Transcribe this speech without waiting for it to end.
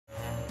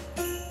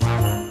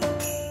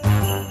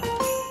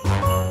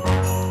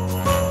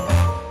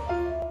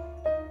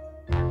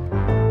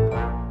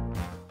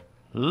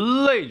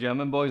and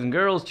gentlemen, boys and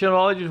girls,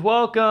 chillologists,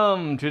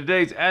 welcome to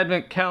today's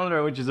advent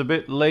calendar, which is a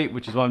bit late,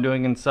 which is what I'm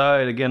doing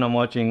inside. Again, I'm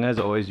watching, as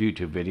always,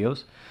 YouTube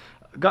videos.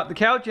 Got the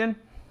couch in,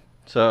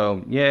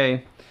 so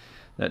yay.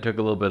 That took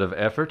a little bit of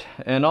effort.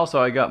 And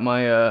also, I got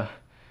my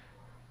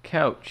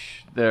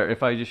couch there.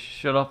 If I just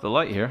shut off the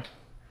light here,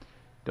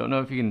 don't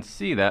know if you can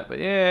see that, but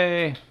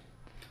yay.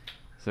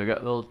 So I got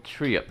a little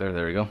tree up there.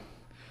 There we go.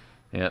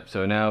 Yep,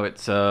 so now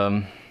it's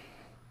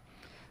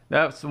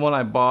that's the one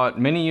I bought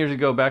many years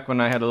ago, back when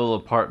I had a little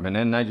apartment,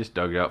 and I just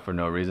dug it out for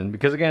no reason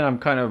because, again, I'm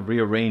kind of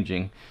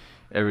rearranging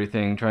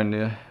everything, trying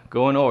to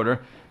go in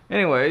order.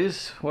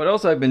 Anyways, what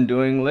else I've been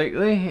doing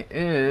lately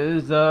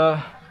is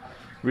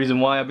reason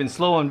why I've been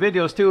slow on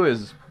videos too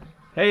is,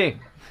 hey,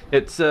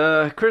 it's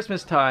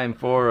Christmas time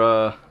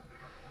for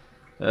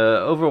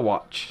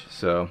Overwatch,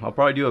 so I'll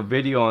probably do a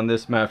video on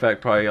this. Matter of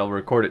fact, probably I'll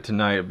record it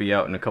tonight. It'll be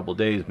out in a couple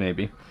days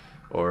maybe,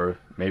 or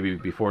maybe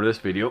before this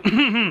video.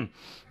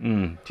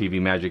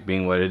 TV magic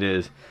being what it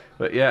is.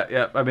 But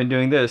yeah, I've been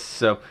doing this.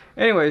 So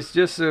anyways,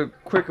 just a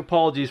quick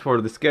apologies for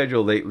the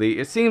schedule lately.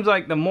 It seems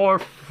like the more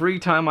free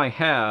time I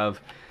have,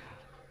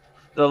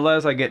 the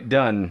less I get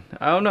done.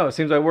 I don't know, it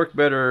seems I work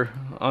better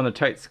on a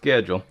tight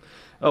schedule.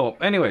 Oh,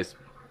 anyways,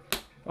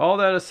 all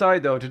that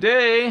aside though,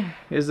 today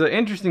is an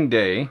interesting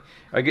day.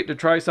 I get to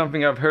try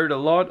something I've heard a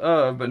lot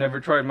of but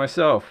never tried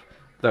myself.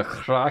 The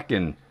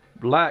Kraken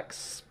black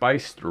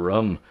spiced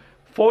rum.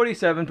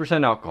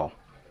 47% alcohol.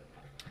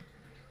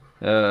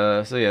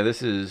 So yeah,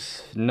 this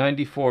is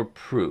 94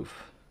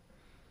 proof.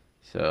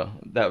 So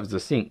that was the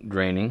sink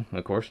draining,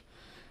 of course.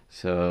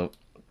 So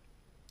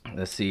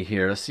let's see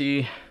here. Let's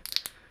see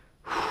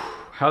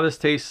how this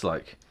tastes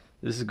like.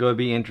 This is going to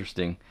be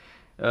interesting.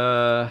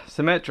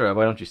 Symmetra,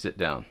 why don't you sit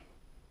down?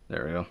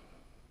 There we go.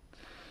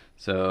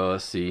 So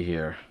let's see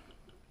here.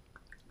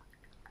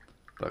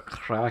 The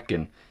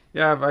Kraken.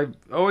 Yeah, I've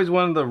always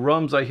one of the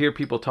rums I hear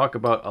people talk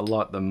about a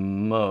lot the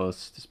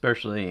most,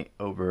 especially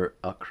over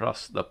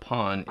across the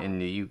pond in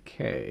the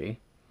UK.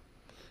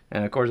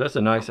 And of course, that's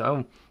a nice,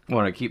 I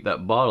want to keep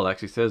that bottle.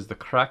 Actually says the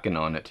Kraken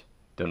on it.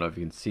 Don't know if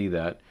you can see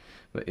that,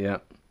 but yeah,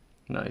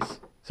 nice.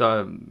 So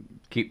I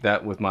keep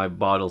that with my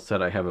bottle set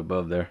I have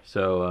above there.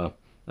 So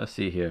let's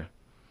see here.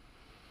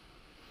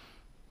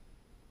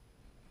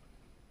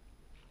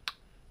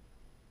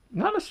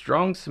 Not a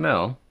strong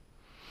smell.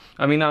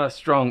 I mean, not a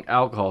strong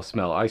alcohol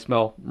smell. I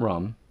smell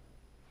rum.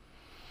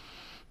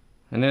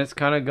 And then it's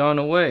kind of gone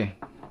away.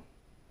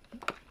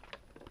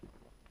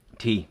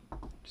 Tea.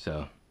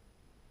 So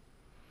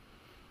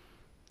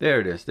there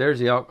it is. There's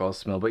the alcohol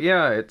smell. But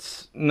yeah,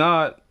 it's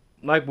not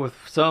like with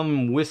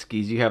some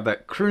whiskeys. You have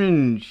that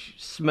cringe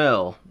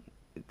smell.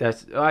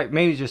 That's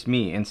maybe just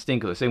me,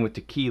 instinctively. Same with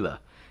tequila.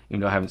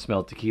 Even though I haven't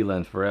smelled tequila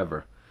in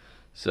forever.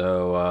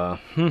 So,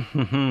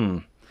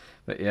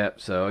 but yeah,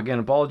 so again,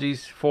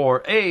 apologies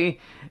for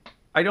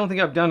I don't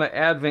think I've done an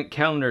advent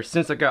calendar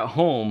since I got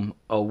home,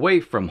 away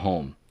from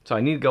home. So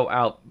I need to go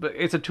out, but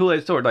it's a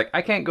two-edged sword. Like,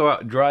 I can't go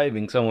out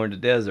driving somewhere in the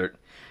desert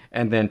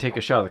and then take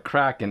a shot of the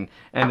Kraken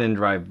and then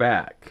drive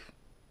back.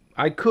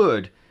 I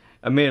could.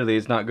 Admittedly,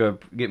 it's not going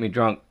to get me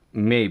drunk.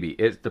 Maybe.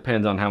 It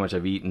depends on how much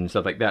I've eaten and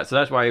stuff like that. So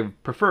that's why I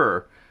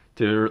prefer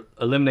to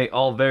eliminate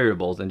all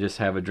variables and just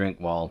have a drink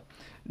while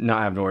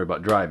not having to worry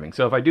about driving.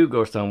 So if I do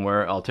go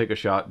somewhere, I'll take a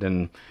shot,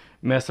 then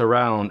mess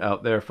around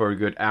out there for a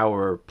good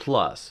hour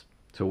plus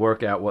to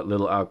work out what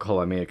little alcohol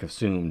I may have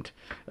consumed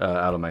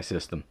out of my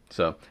system.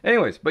 So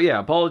anyways, but yeah,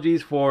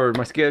 apologies for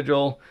my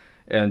schedule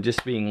and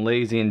just being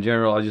lazy in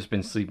general. I've just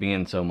been sleeping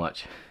in so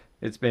much.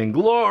 It's been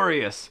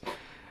glorious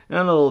and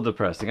a little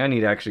depressing. I need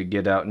to actually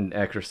get out and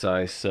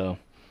exercise. So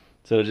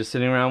just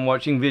sitting around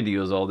watching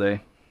videos all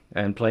day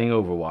and playing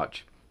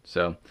Overwatch.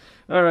 So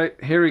all right,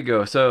 here we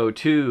go. So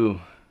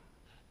to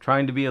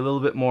trying to be a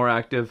little bit more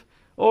active,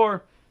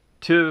 or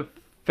to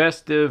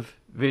festive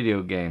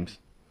video games,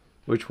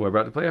 which we're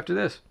about to play after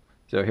this.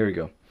 So here we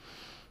go.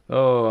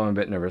 Oh, I'm a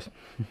bit nervous.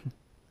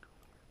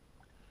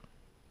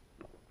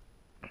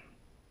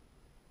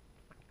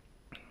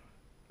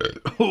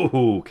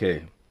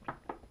 Okay,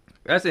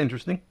 that's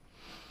interesting.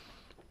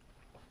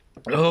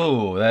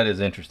 Oh, that is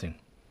interesting.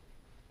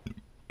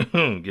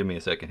 Give me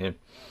a second here.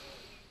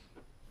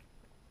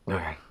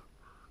 Okay.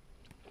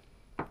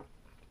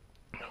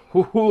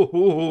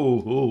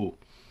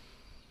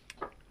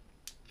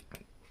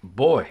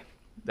 Boy,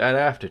 that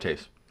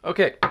aftertaste.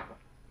 Okay.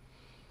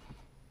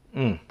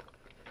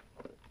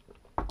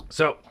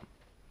 So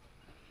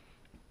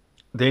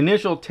the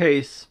initial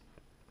taste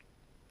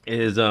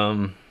is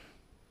okay.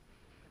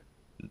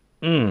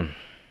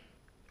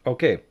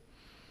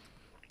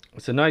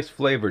 It's a nice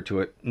flavor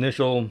to it.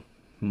 Initial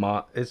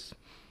it's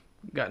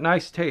got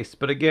nice taste,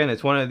 but again,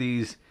 it's one of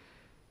these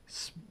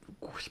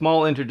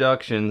small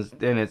introductions,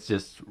 then it's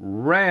just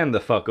ran the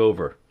fuck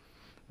over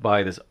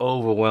by this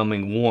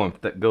overwhelming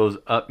warmth that goes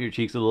up your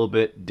cheeks a little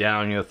bit,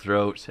 down your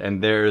throat,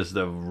 and there's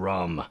the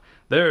rum.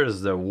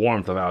 There's the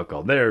warmth of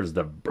alcohol. There's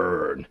the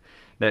burn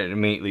that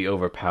immediately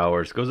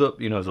overpowers. Goes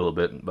up your nose a little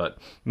bit, but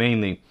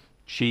mainly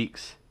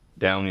cheeks,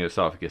 down your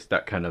esophagus,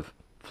 that kind of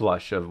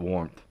flush of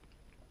warmth.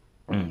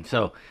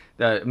 So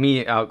that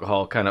me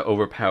alcohol kind of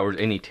overpowers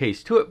any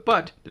taste to it,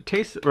 but the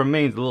taste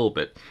remains a little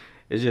bit.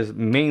 It's just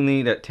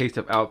mainly that taste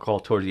of alcohol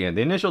towards the end.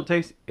 The initial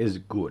taste is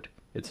good.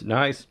 It's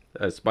nice,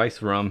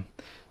 spice rum.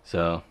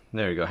 So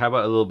there you go. How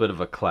about a little bit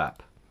of a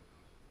clap?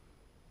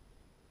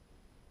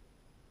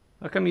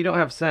 How come you don't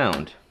have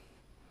sound?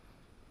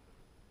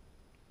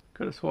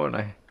 Could have sworn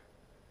I...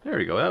 There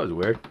we go. That was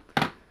weird.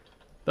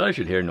 Thought I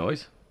should hear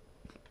noise.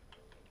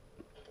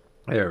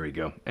 There we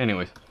go.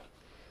 Anyways.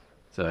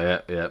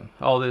 So yeah.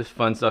 All this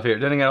fun stuff here.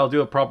 Then again, I'll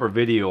do a proper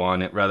video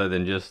on it rather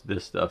than just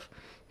this stuff.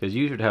 Because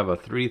you should have a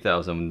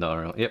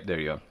 $3,000... Yep, there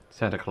you go.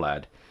 Santa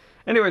Clad.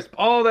 Anyways,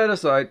 all that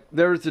aside,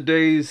 there's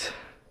today's...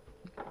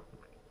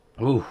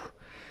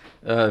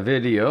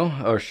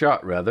 video, or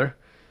shot rather.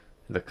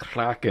 The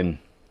Kraken.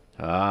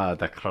 Ah,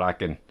 the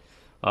Kraken.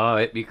 Oh,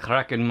 it be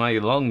cracking my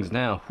lungs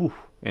now. Whew.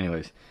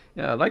 Anyways,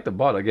 yeah, I like the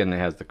bottle. Again, it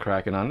has the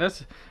Kraken on.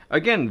 That's,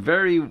 again,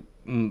 very...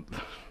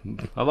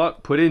 a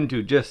lot put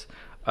into just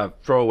a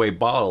throwaway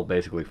bottle,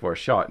 basically, for a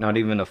shot. Not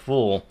even a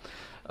full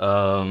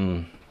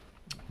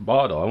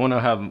bottle. I want to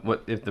have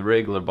what if the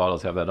regular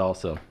bottles have that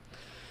also.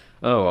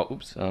 Oh, well,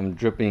 oops. I'm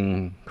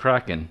dripping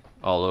Kraken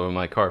all over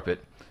my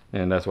carpet.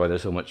 And that's why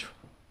there's so much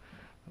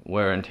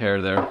wear and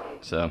tear there.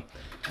 So,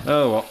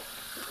 oh, well.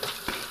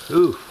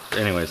 Ooh.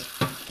 Anyways.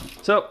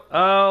 So,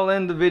 I'll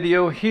end the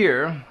video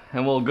here.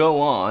 And we'll go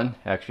on.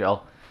 Actually,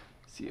 I'll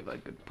see if I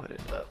could put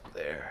it up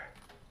there.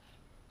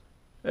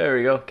 There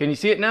we go. Can you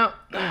see it now?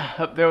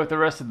 Up there with the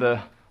rest of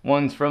the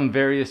ones from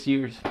various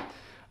years.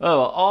 Oh,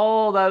 well,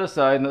 all that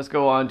aside, let's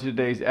go on to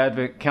today's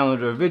Advent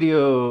Calendar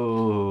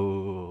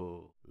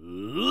video.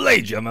 Ladies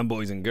and gentlemen,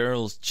 boys and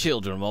girls,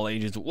 children of all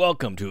ages,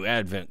 welcome to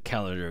Advent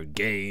Calendar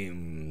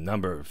game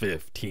number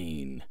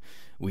 15.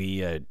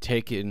 We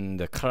taken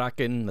the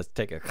Kraken. Let's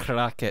take a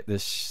crack at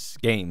this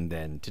game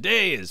then.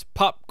 Today is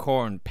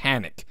Popcorn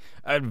Panic.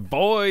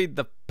 Avoid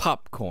the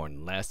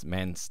popcorn. Last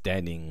man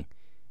standing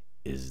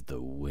is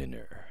the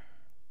winner.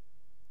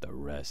 The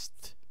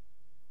rest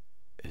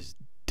is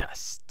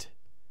dust.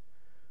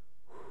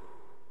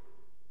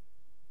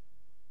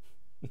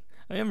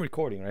 I am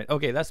recording, right?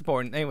 Okay, that's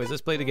important. Anyways,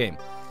 let's play the game.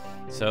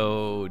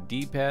 So,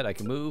 D-pad, I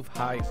can move.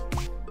 High.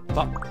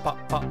 Pop,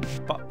 pop, pop,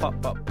 pop,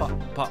 pop, pop,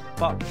 pop, pop,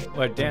 pop.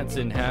 We're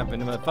dancing,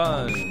 having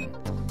fun.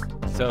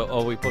 So,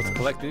 are we supposed to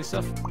collect this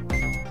stuff?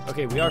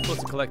 Okay, we are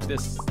supposed to collect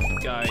this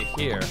guy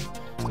here.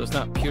 So it's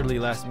not purely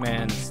last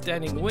man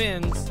standing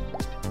wins.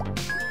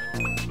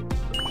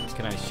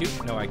 Can I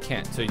shoot? No, I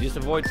can't. So you just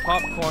avoid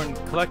popcorn,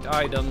 collect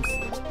items,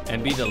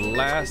 and be the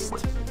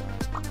last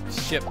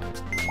ship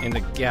in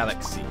the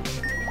galaxy.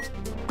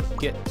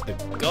 Get the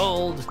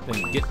gold,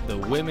 then get the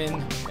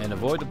women, and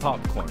avoid the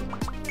popcorn.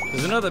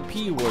 There's another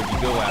P word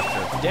you go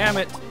after. Damn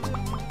it!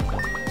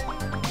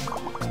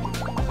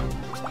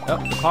 Oh,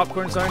 the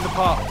popcorn's starting to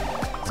pop.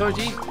 So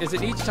is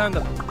it each time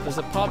does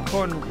the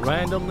popcorn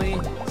randomly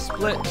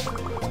split?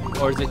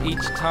 Or is it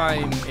each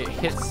time it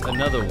hits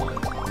another one? It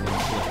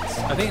splits?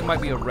 I think it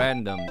might be a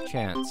random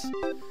chance.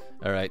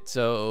 Alright,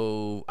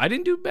 so I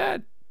didn't do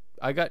bad.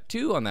 I got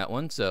 2 on that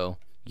one, so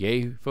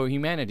yay for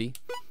humanity.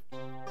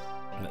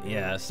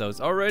 Yeah, so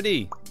it's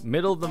already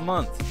middle of the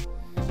month.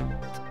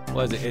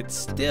 Was it? It's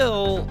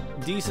still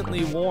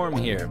decently warm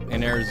here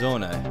in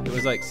Arizona. It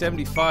was like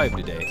 75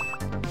 today.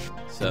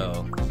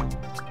 So,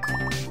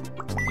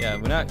 yeah,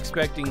 we're not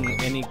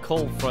expecting any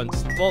cold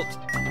fronts. Well,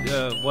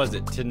 was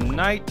it?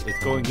 Tonight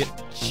it's going to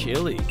get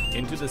chilly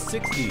into the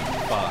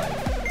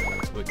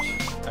 65, which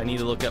I need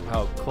to look up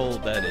how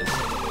cold that is.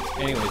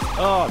 Anyways,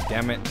 oh,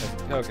 damn it.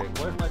 Okay,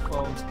 where's my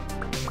phone?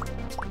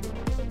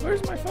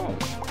 Where's my phone?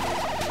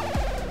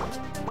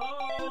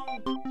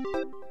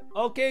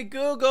 Okay,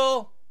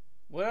 Google,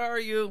 where are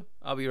you?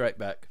 I'll be right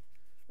back.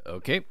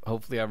 Okay,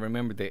 hopefully I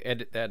remembered to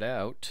edit that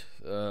out.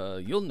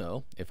 You'll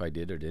know if I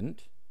did or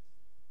didn't.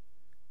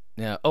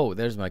 Now, oh,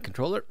 there's my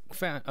controller.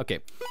 Okay,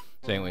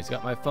 so anyways,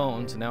 got my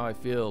phone, so now I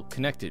feel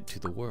connected to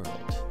the world.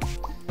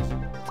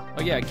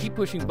 Oh yeah, I keep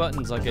pushing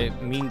buttons like I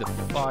mean to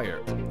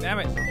fire. Damn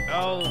it!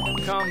 Oh,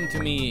 come to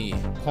me.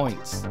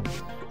 Points.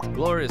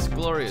 Glorious,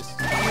 glorious,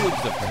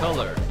 huge of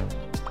color.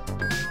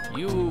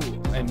 You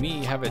and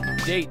me have a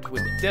date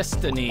with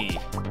destiny.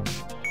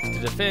 To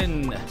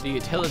defend the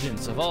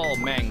intelligence of all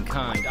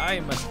mankind,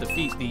 I must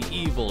defeat the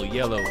evil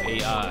yellow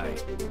AI.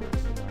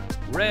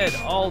 Red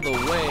all the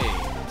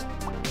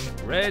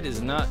way. Red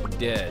is not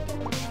dead.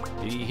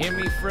 Did you hear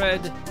me,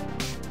 Fred?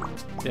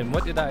 Then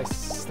what did I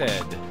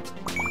said?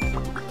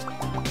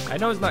 I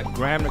know it's not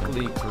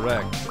grammatically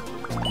correct,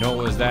 nor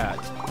was that,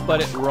 but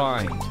it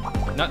rhymed.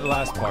 Not the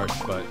last part,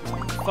 but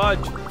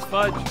fudge,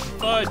 fudge,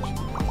 fudge.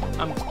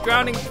 I'm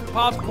drowning in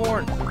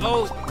popcorn.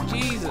 Oh,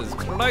 Jesus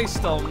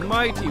Christ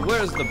almighty,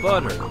 where's the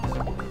butter?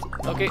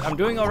 Okay, I'm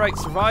doing alright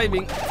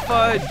surviving.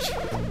 Fudge!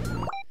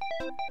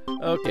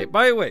 Okay,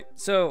 by the way,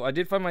 so I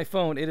did find my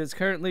phone. It is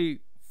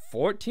currently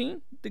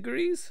 14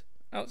 degrees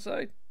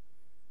outside.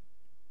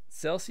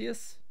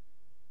 Celsius.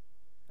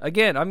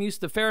 Again, I'm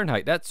used to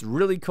Fahrenheit. That's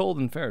really cold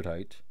in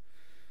Fahrenheit.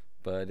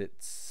 But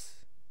it's...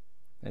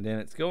 And then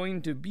it's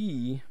going to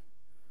be...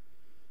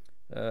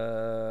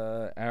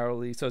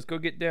 Hourly. So it's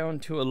going to get down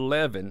to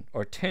 11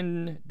 or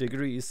 10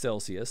 degrees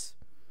Celsius.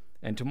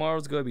 And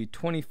tomorrow's going to be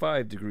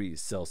 25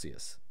 degrees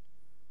Celsius.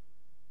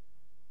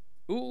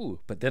 Ooh,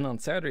 but then on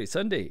Saturday,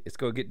 Sunday, it's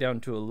going to get down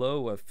to a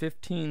low of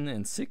 15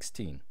 and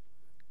 16.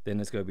 Then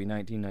it's going to be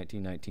 19,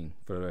 19, 19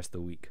 for the rest of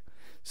the week.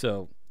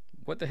 So,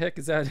 what the heck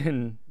is that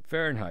in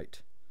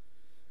Fahrenheit?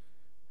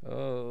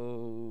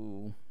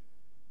 Oh,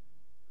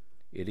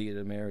 idiot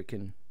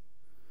American.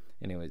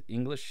 Anyways,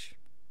 English,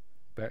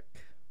 back.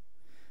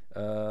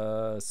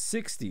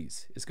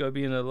 60s. It's going to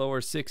be in the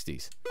lower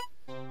 60s.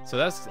 So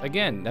that's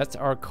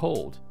our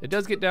cold. It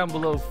does get down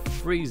below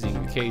freezing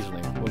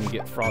occasionally when we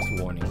get frost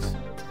warnings.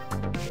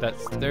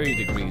 That's 30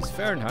 degrees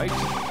Fahrenheit,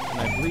 and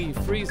I believe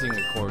freezing,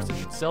 of course,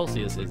 in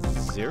Celsius is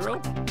 0,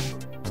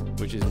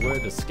 which is where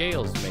the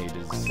scale's made.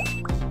 Is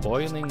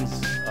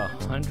boiling's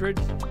 100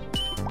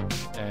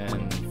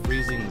 and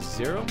freezing's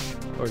 0,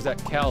 or is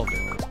that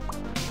Kelvin?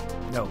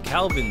 No,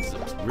 Kelvin's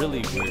a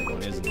really weird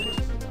one, isn't it?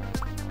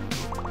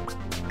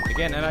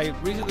 Again, and I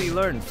recently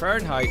learned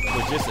Fahrenheit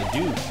was just a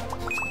dude.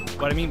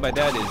 What I mean by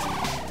that is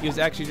he was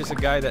actually just a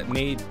guy that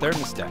made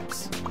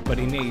thermostats, but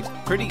he made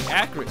pretty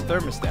accurate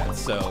thermostats,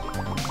 so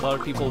a lot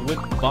of people would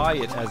buy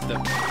it as the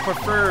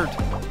preferred,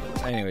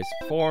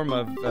 form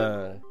of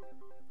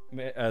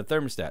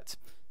thermostats.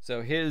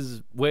 So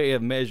his way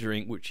of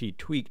measuring, which he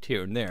tweaked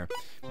here and there,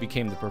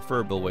 became the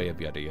preferable way of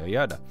yada yada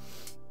yada.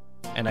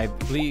 And I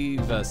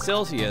believe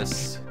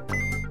Celsius,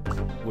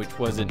 which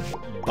wasn't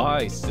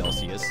by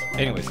Celsius,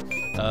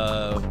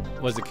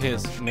 was a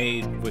case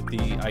made with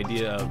the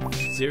idea of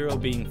 0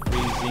 being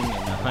freezing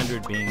and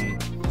 100 being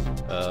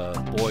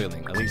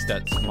boiling. At least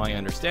that's my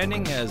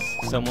understanding as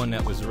someone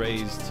that was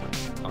raised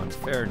on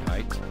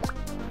Fahrenheit.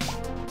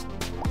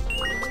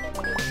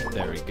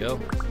 There we go.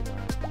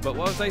 But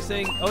what was I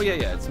saying? Oh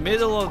yeah, it's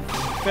middle of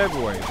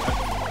February.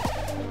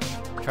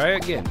 Try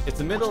again. It's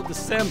the middle of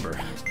December.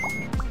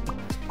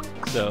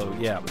 So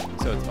yeah,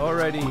 so it's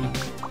already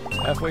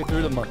halfway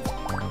through the month.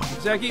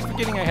 So I keep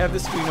forgetting I have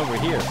this screen over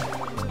here.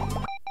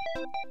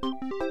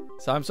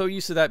 So I'm so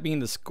used to that being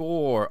the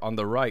score on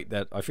the right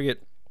that I forget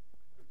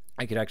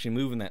I could actually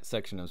move in that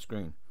section of the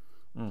screen.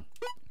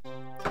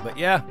 But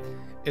yeah,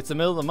 it's the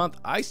middle of the month.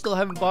 I still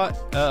haven't bought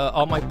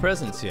all my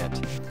presents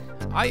yet.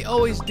 I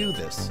always do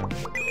this.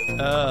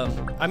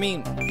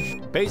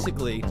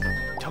 Basically,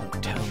 don't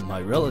tell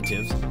my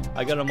relatives.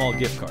 I got them all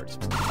gift cards.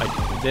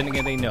 Then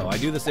again, they know. I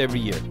do this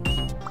every year.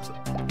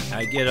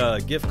 I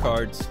get gift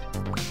cards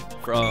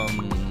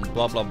from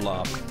blah blah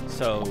blah.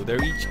 So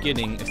they're each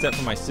getting, except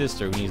for my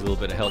sister who needs a little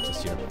bit of help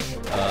this year,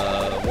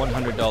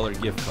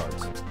 $100 gift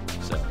cards.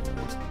 So,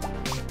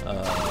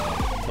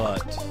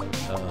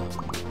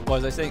 what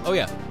was I saying? Oh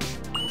yeah,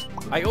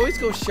 I always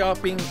go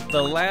shopping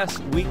the last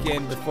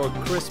weekend before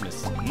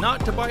Christmas.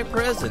 Not to buy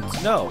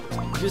presents, no,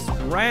 just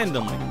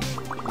randomly.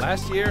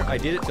 Last year I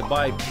did it to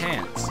buy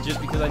pants, just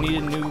because I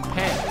needed new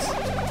pants.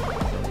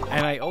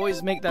 And I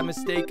always make that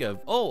mistake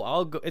of,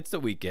 I'll go, it's the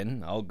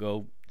weekend, I'll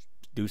go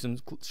do some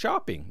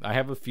shopping. I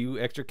have a few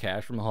extra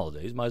cash from the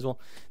holidays, might as well.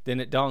 Then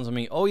it dawns on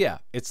me, oh yeah,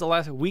 it's the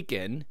last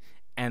weekend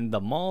and the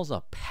malls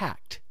are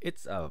packed.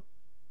 It's a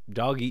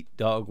dog eat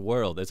dog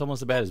world. It's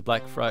almost as bad as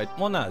Black Friday.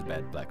 Well, not as bad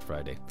as Black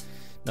Friday.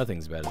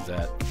 Nothing's as bad as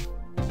that.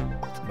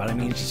 But I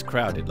mean, it's just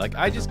crowded. Like,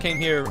 I just came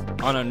here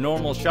on a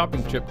normal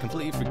shopping trip,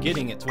 completely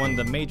forgetting it's one of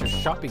the major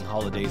shopping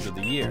holidays of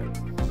the year.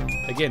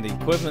 Again, the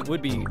equivalent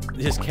would be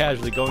just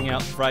casually going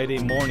out Friday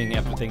morning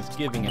after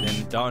Thanksgiving and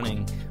then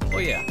dawning, oh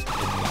yeah, it's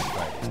Black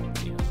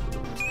Friday. You know.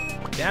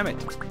 Damn it.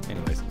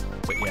 Anyways,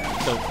 but yeah.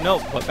 So, no,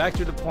 but back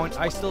to the point,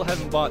 I still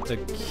haven't bought the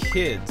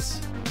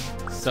kids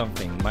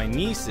something. My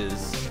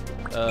nieces,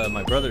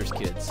 my brother's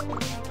kids,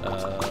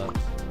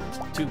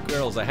 2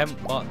 girls, I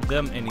haven't bought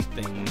them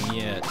anything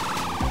yet.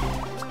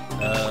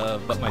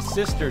 But my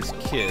sister's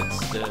kids,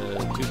 the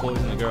 2 boys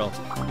and the girl,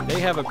 they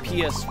have a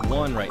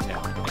PS1 right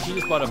now. And she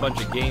just bought a bunch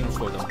of games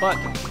for them. But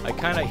I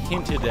kind of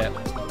hinted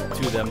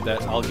to them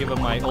that I'll give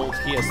them my old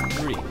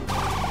PS3.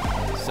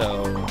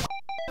 So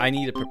I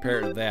need to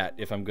prepare that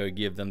if I'm going to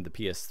give them the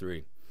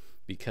PS3.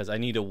 Because I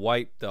need to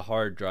wipe the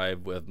hard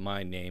drive with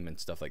my name and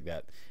stuff like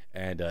that.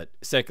 And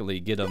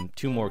secondly, get them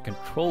 2 more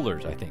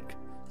controllers, I think.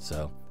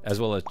 So, as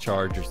well as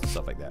chargers and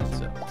stuff like that.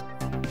 So,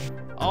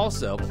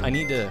 also, I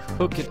need to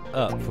hook it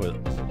up for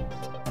them.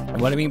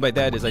 And what I mean by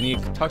that is I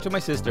need to talk to my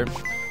sister,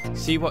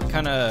 see what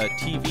kind of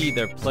TV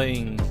they're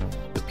playing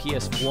the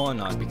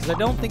PS1 on, because I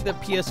don't think the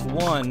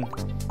PS1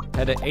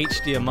 had an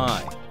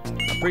HDMI.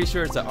 I'm pretty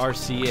sure it's an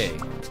RCA,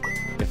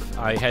 if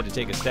I had to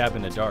take a stab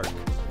in the dark.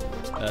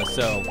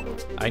 So,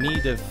 I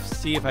need to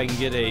see if I can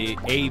get a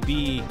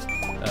AB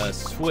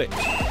switch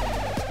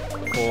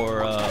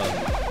for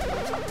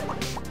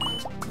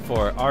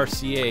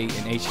RCA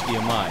and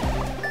HDMI,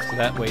 so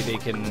that way they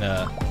can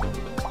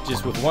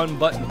just with one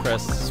button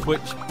press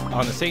switch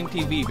on the same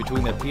TV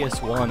between the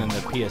PS1 and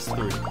the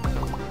PS3.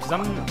 Because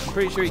I'm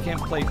pretty sure you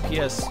can't play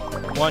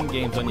PS1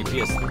 games on your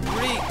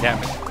PS3.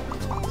 Damn it!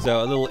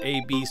 So a little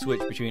AB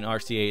switch between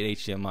RCA and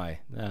HDMI.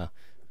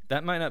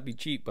 That might not be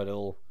cheap, but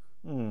it'll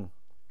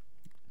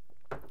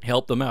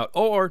help them out.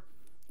 Or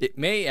It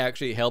may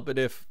actually help it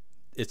if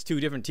it's two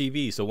different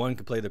TVs, so one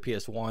can play the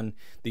PS1,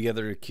 the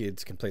other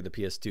kids can play the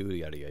PS2,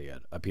 yada yada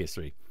yada, a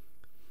PS3.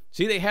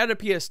 See, they had a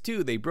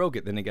PS2, they broke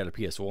it, then they got a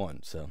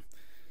PS1. So,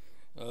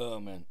 oh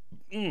man.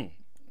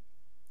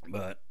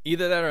 But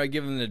either that or I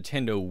give them the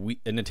Nintendo Wii,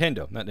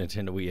 not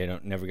Nintendo Wii. I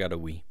never got a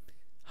Wii.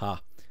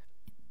 Ha.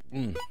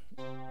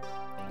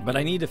 But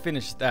I need to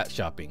finish that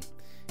shopping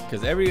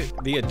because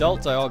the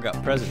adults I all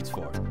got presents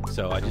for.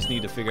 So I just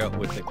need to figure out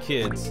with the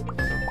kids.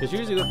 Because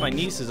usually with my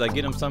nieces, I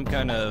get them some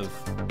kind of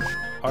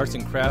arts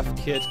and craft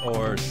kit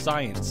or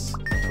science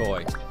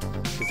toy.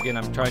 Because again,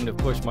 I'm trying to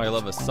push my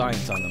love of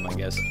science on them, I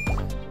guess.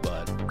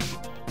 But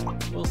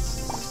we'll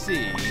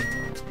see.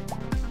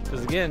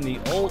 Because again, the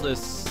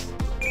oldest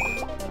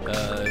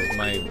is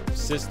my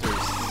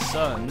sister's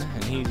son,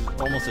 and he's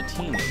almost a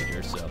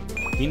teenager, so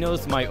he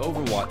knows my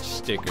Overwatch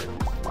sticker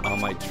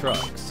on my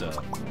truck, so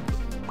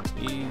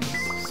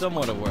he's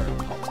somewhat aware.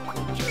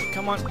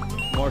 Come on,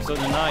 more so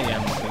than I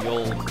am, the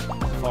old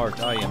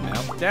fart I am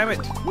now. Damn it!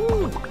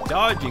 Woo!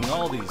 Dodging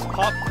all these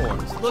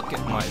popcorns. Look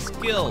at my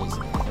skills.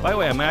 By the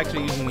way, I'm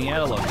actually using the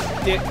analog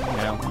stick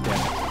now. Damn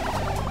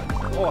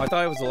it! Oh, I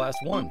thought I was the last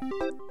one.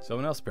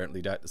 Someone else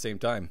apparently died at the same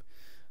time.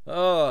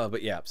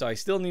 But yeah, so I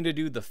still need to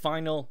do the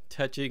final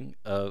finishing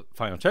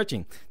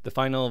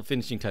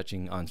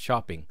touching on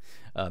shopping.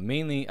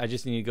 Mainly, I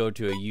just need to go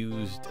to a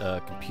used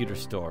computer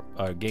store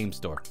or game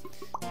store,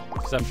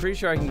 because I'm pretty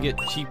sure I can get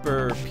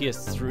cheaper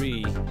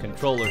PS3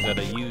 controllers at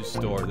a used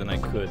store than I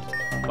could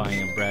buying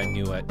them brand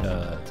new at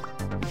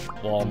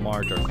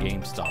Walmart or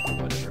GameStop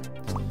or whatever.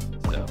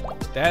 So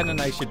that,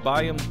 and I should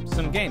buy them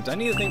some games. I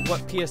need to think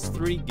what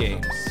PS3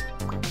 games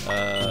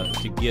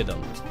to get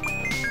them.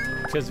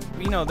 Because,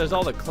 you know, there's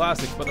all the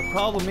classics, but the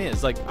problem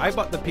is, like, I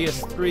bought the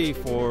PS3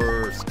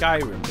 for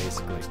Skyrim,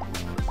 basically,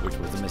 which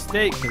was a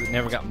mistake because it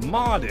never got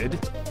modded,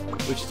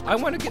 which I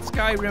want to get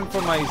Skyrim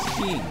for my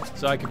Steam,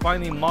 so I can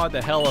finally mod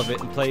the hell of it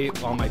and play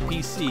it on my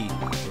PC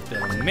with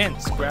the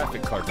immense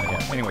graphic cards I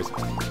have. Anyways,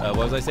 what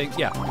was I saying?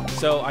 Yeah,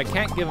 so I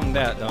can't give them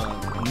that.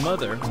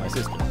 Mother, my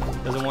sister,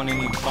 doesn't want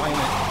any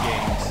violent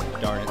games,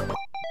 darn it.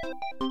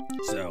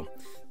 So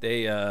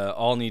they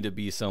all need to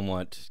be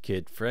somewhat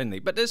kid friendly,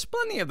 but there's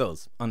plenty of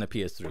those on the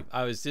PS3.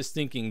 I was just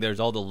thinking there's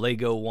all the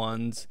Lego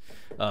ones.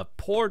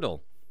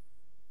 Portal,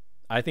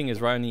 I think, is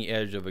right on the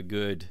edge of a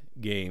good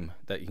game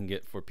that you can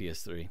get for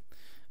PS3.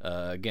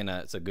 Again,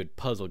 it's a good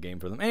puzzle game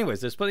for them. Anyways,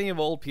 there's plenty of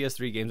old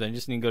PS3 games. I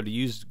just need to go to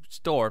used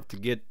store to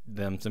get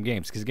them some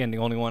games, because again, the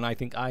only one I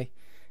think I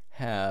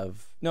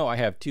have, no, I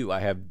have two. I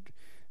have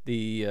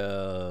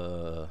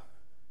the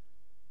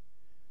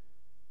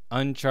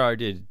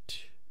Uncharted,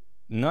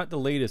 not the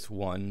latest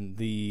one,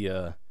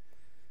 the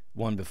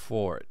one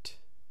before it,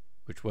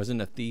 which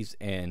wasn't a Thief's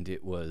End.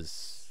 It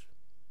was,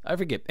 I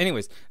forget.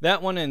 Anyways,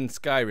 that one and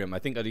Skyrim, I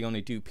think, are the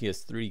only two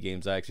PS3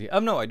 games I actually.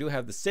 No, I do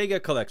have the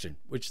Sega collection,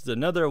 which is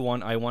another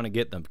one I want to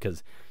get them,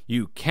 because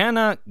you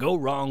cannot go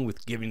wrong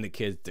with giving the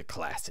kids the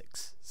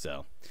classics.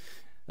 So,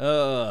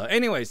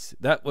 anyways,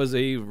 that was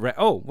a.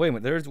 Oh, wait a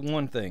minute. There's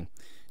one thing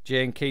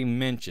J&K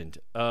mentioned.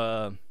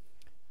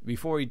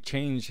 Before he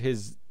changed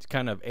his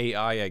kind of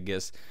AI, I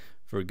guess,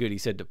 for good, he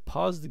said to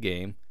pause the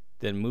game,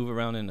 then move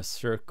around in a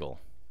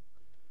circle.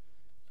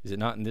 Is it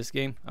not in this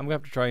game? I'm gonna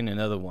have to try in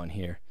another one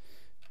here,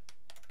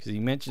 because he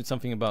mentioned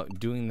something about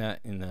doing that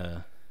in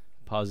the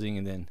pausing,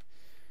 and then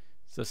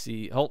so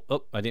see. Oh,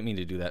 I didn't mean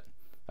to do that.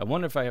 I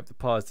wonder if I have to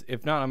pause.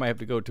 If not, I might have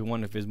to go to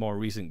one of his more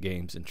recent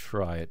games and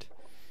try it,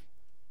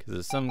 because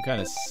there's some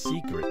kind of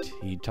secret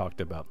he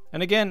talked about.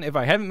 And again, if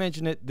I haven't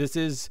mentioned it, this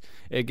is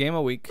a game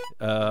a week.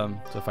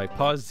 So if I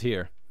pause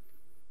here,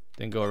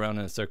 then go around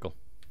in a circle.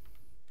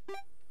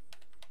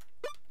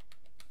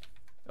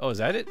 Oh, is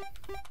that it?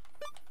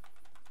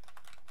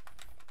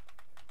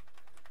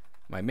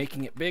 Am I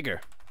making it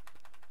bigger?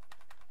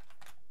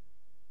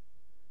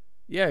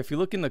 Yeah, if you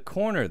look in the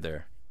corner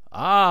there.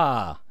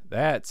 Ah,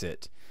 that's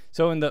it.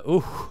 So in the,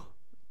 ooh,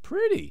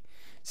 pretty.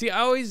 See,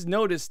 I always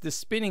noticed this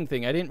spinning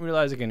thing. I didn't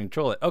realize I can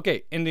control it.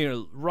 Okay, in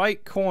the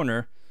right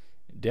corner,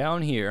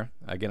 down here,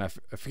 again, I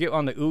forget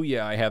on the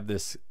Ouya I have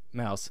this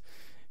mouse.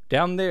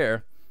 Down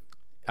there,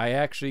 I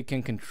actually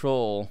can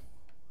control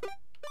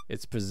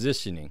its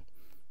positioning.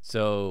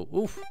 So,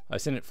 oof, I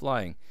sent it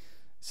flying.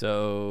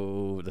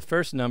 So, the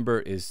first number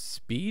is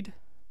speed.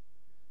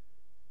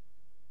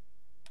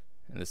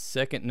 And the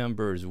second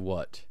number is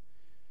what?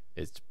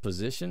 It's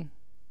position,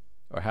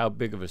 or how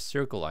big of a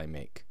circle I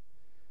make.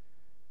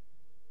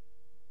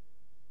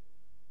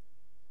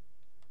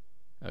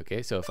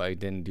 Okay, so if I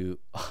then do...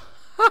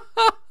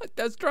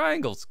 That's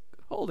triangles.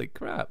 Holy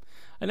crap.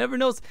 I never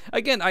noticed.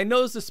 Again, I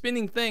noticed the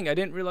spinning thing. I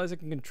didn't realize I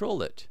can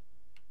control it.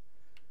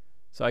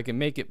 So I can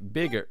make it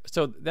bigger.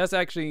 So that's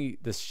actually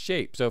the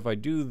shape. So if I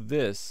do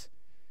this,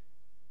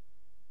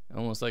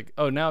 almost like,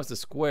 oh, now it's a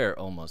square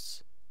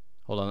almost.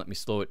 Hold on, let me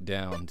slow it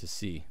down to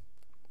see.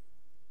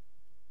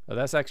 Oh,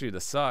 that's actually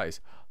the size.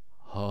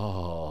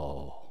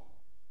 Oh.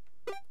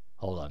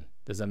 Hold on.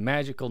 There's a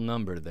magical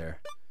number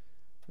there.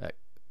 That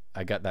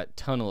I got that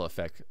tunnel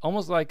effect.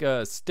 Almost like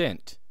a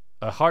stent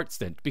a heart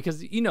stance,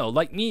 because you know,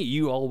 like me,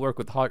 you all work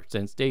with heart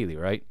stance daily,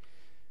 right?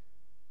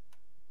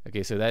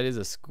 Okay, so that is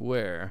a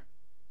square.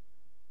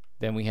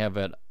 Then we have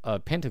a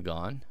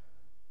pentagon,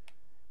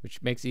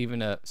 which makes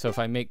even a, so if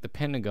I make the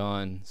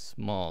pentagon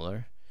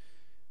smaller,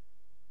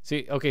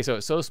 see, okay, so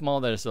it's so small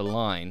that it's a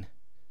line,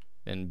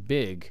 then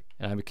big,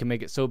 and I can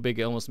make it so big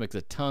it almost makes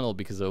a tunnel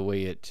because of the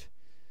way it,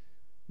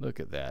 look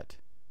at that.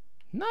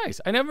 Nice,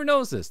 I never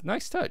noticed this,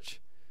 nice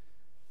touch.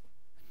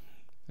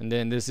 And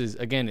then this is,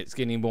 again, it's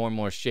getting more and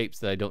more shapes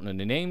that I don't know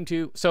the name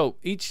to. So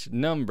each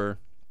number,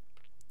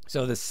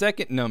 so the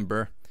second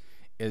number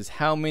is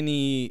how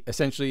many,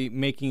 essentially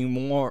making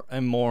more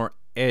and more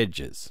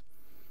edges.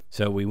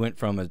 So we went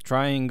from a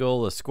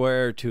triangle, a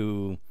square,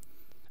 to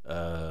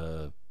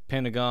a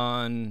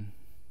pentagon,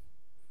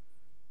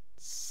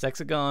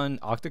 sexagon,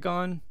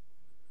 octagon.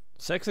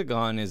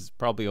 Sexagon is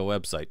probably a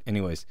website.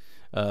 Anyways,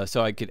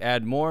 so I could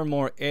add more and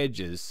more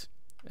edges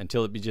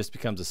until it just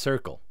becomes a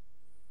circle.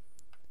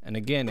 And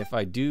again, if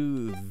I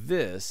do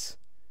this,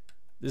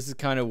 this is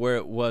kind of where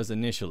it was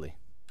initially.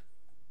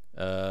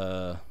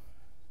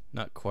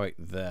 Not quite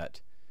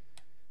that.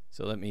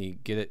 So let me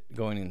get it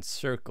going in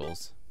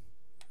circles.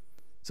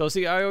 So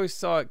see, I always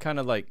saw it kind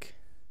of like,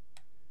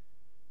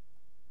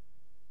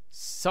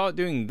 saw it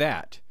doing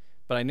that,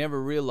 but I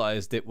never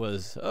realized it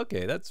was,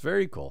 okay, that's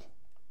very cool.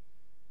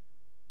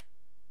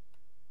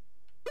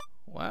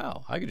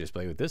 Wow, I could just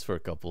play with this for a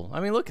couple.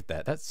 I mean, look at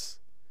that. That's,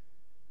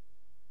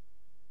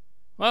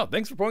 wow,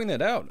 thanks for pointing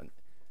that out.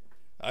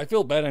 I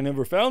feel bad I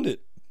never found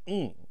it.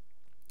 I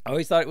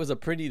always thought it was a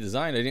pretty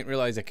design. I didn't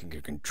realize I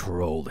could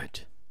control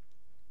it.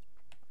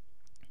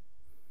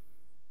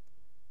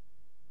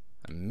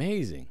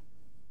 Amazing.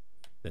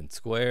 Then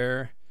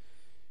square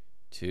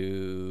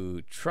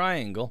to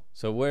triangle.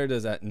 So where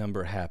does that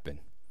number happen?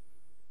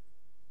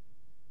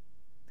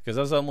 Because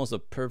that's almost a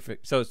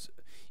perfect, so it's,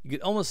 you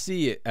can almost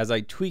see it as I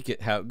tweak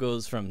it, how it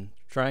goes from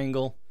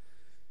triangle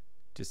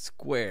to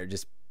square,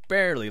 just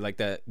barely, like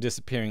that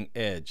disappearing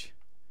edge.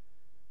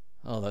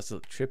 Oh, that's a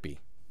little trippy.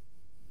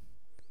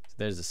 So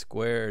there's a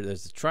square,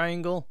 there's a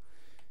triangle,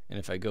 and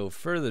if I go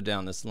further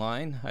down this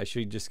line, I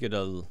should just get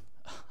a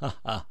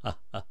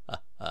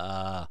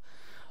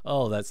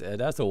oh, that's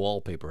a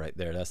wallpaper right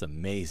there. That's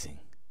amazing.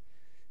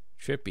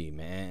 Trippy,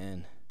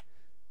 man.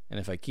 And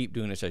if I keep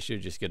doing this, I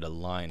should just get a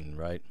line,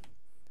 right?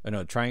 Oh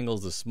no,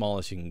 triangle's the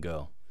smallest you can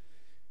go.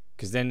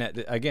 Because then,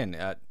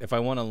 again, if I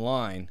want a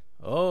line,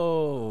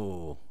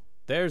 oh,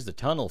 there's the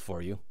tunnel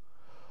for you.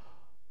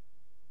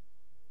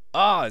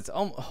 Ah, it's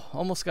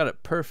almost got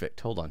it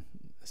perfect. Hold on.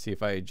 See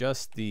if I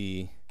adjust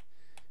the,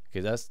 okay,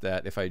 that's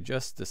that. If I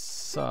adjust the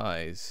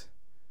size,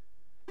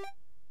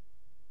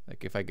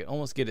 like if I could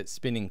almost get it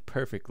spinning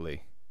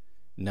perfectly.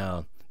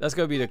 No, that's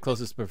going to be the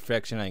closest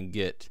perfection I can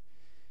get.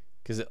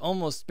 Because it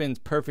almost spins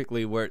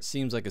perfectly where it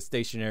seems like a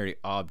stationary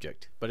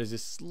object, but it's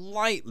just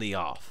slightly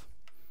off.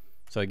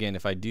 So again,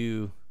 if I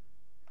do,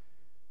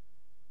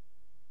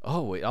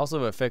 oh, it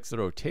also affects the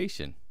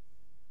rotation.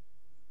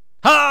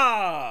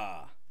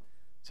 Ha!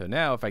 So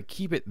now if I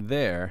keep it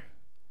there,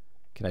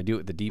 can I do it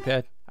with the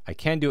D-pad? I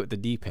can do it with the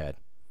D-pad.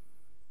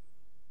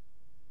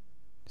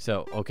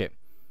 So, okay.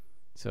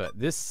 So at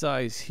this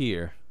size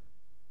here,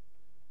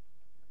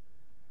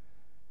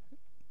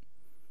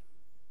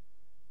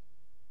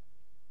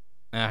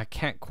 I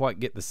can't quite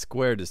get the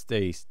square to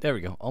stay. There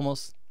we go.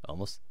 Almost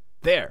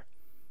there.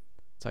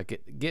 So I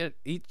could get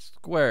each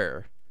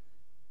square.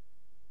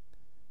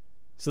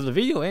 So the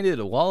video ended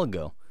a while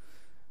ago.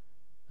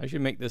 I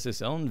should make this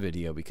its own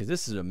video because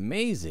this is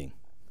amazing.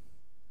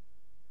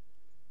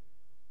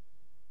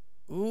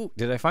 Ooh,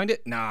 did I find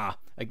it? Nah.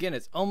 Again,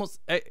 it's almost,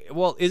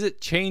 well, is it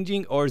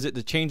changing or is it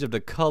the change of the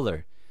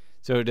color?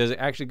 So does it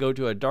actually go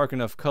to a dark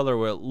enough color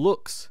where it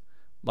looks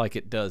like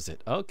it does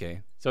it?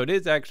 Okay. So it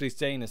is actually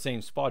staying in the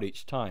same spot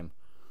each time.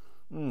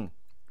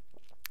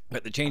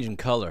 But the change in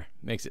color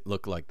makes it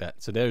look like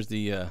that. So there's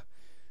the, again,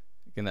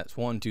 that's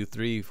 1, 2,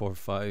 3, 4,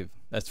 5.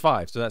 That's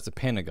 5. So that's a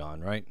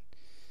pentagon, right?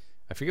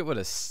 I forget what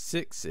a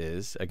 6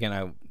 is.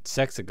 Again,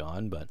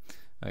 sexagon, but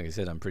like I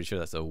said, I'm pretty sure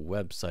that's a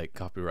website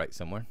copyright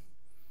somewhere.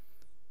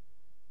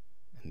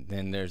 And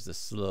then there's the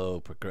slow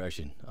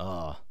progression.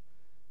 Ah.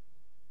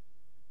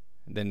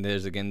 And then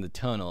there's again the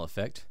tunnel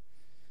effect.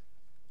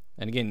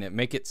 And again, to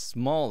make it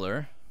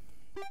smaller,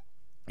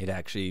 it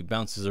actually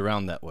bounces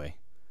around that way.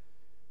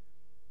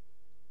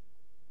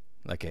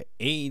 Like an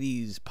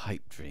 80s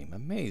pipe dream.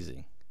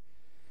 Amazing.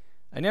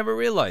 I never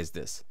realized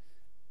this.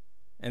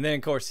 And then,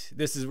 of course,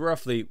 this is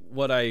roughly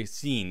what I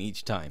seen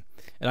each time.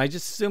 And I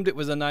just assumed it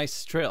was a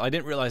nice trail. I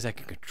didn't realize I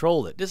could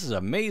control it. This is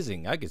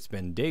amazing. I could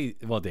spend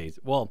days.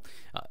 Well,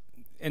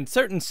 in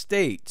certain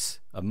states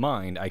of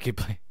mind, I could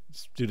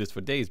do this for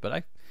days.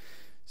 But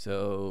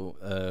so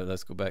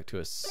let's go back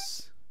to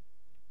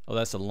oh,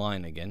 that's a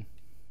line again.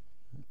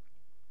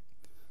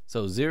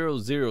 So 0,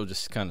 0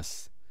 just kind of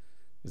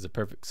is a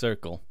perfect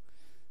circle.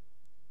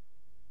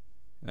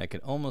 And I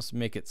can almost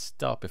make it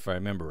stop if I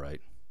remember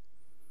right.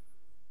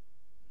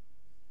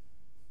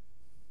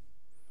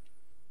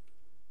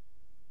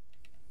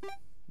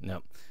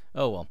 No.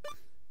 Oh well.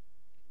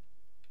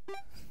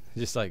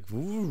 Just like,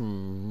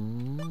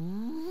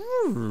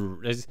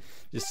 it's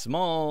just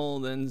small,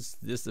 then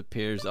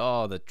disappears.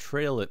 Oh, the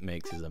trail it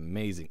makes is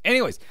amazing.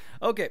 Anyways,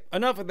 okay,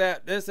 enough of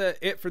that. That's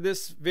it for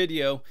this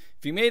video.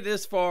 If you made it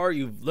this far,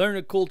 you've learned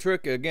a cool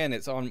trick. Again,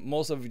 it's on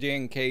most of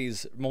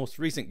JNK's most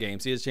recent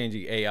games. He is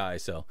changing AI,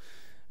 so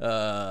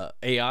the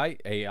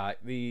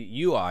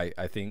UI,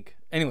 I think.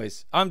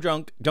 Anyways, I'm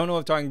drunk. Don't know what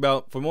I'm talking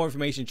about. For more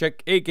information,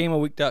 check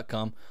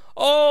 8gameaweek.com.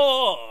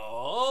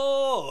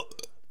 Oh,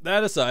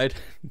 that aside,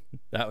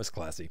 that was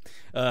classy.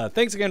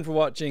 Thanks again for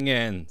watching,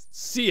 and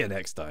see you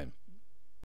next time.